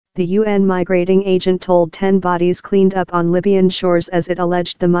the UN migrating agent told 10 bodies cleaned up on Libyan shores as it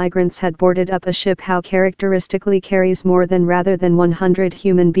alleged the migrants had boarded up a ship how characteristically carries more than rather than 100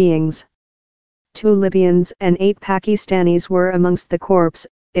 human beings. 2 Libyans and 8 Pakistanis were amongst the corpse,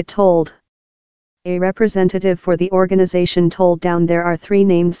 it told. A representative for the organization told Down there are 3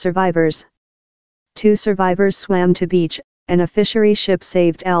 named survivors. 2 survivors swam to beach, and a fishery ship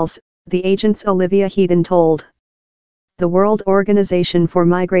saved else, the agent's Olivia Heaton told. The World Organization for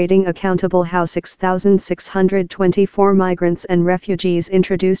Migrating accountable how 6,624 migrants and refugees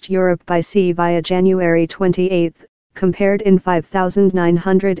introduced Europe by sea via January 28, compared in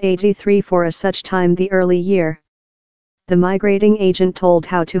 5,983 for a such time the early year. The migrating agent told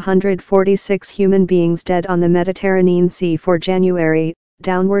how 246 human beings dead on the Mediterranean Sea for January,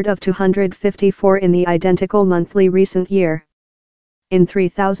 downward of 254 in the identical monthly recent year. In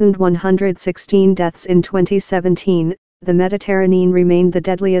 3,116 deaths in 2017, the Mediterranean remained the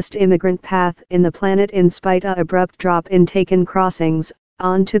deadliest immigrant path in the planet in spite of abrupt drop in taken crossings,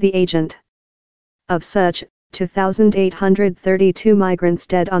 on to the agent. Of such, 2,832 migrants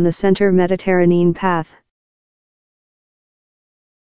dead on the center Mediterranean path.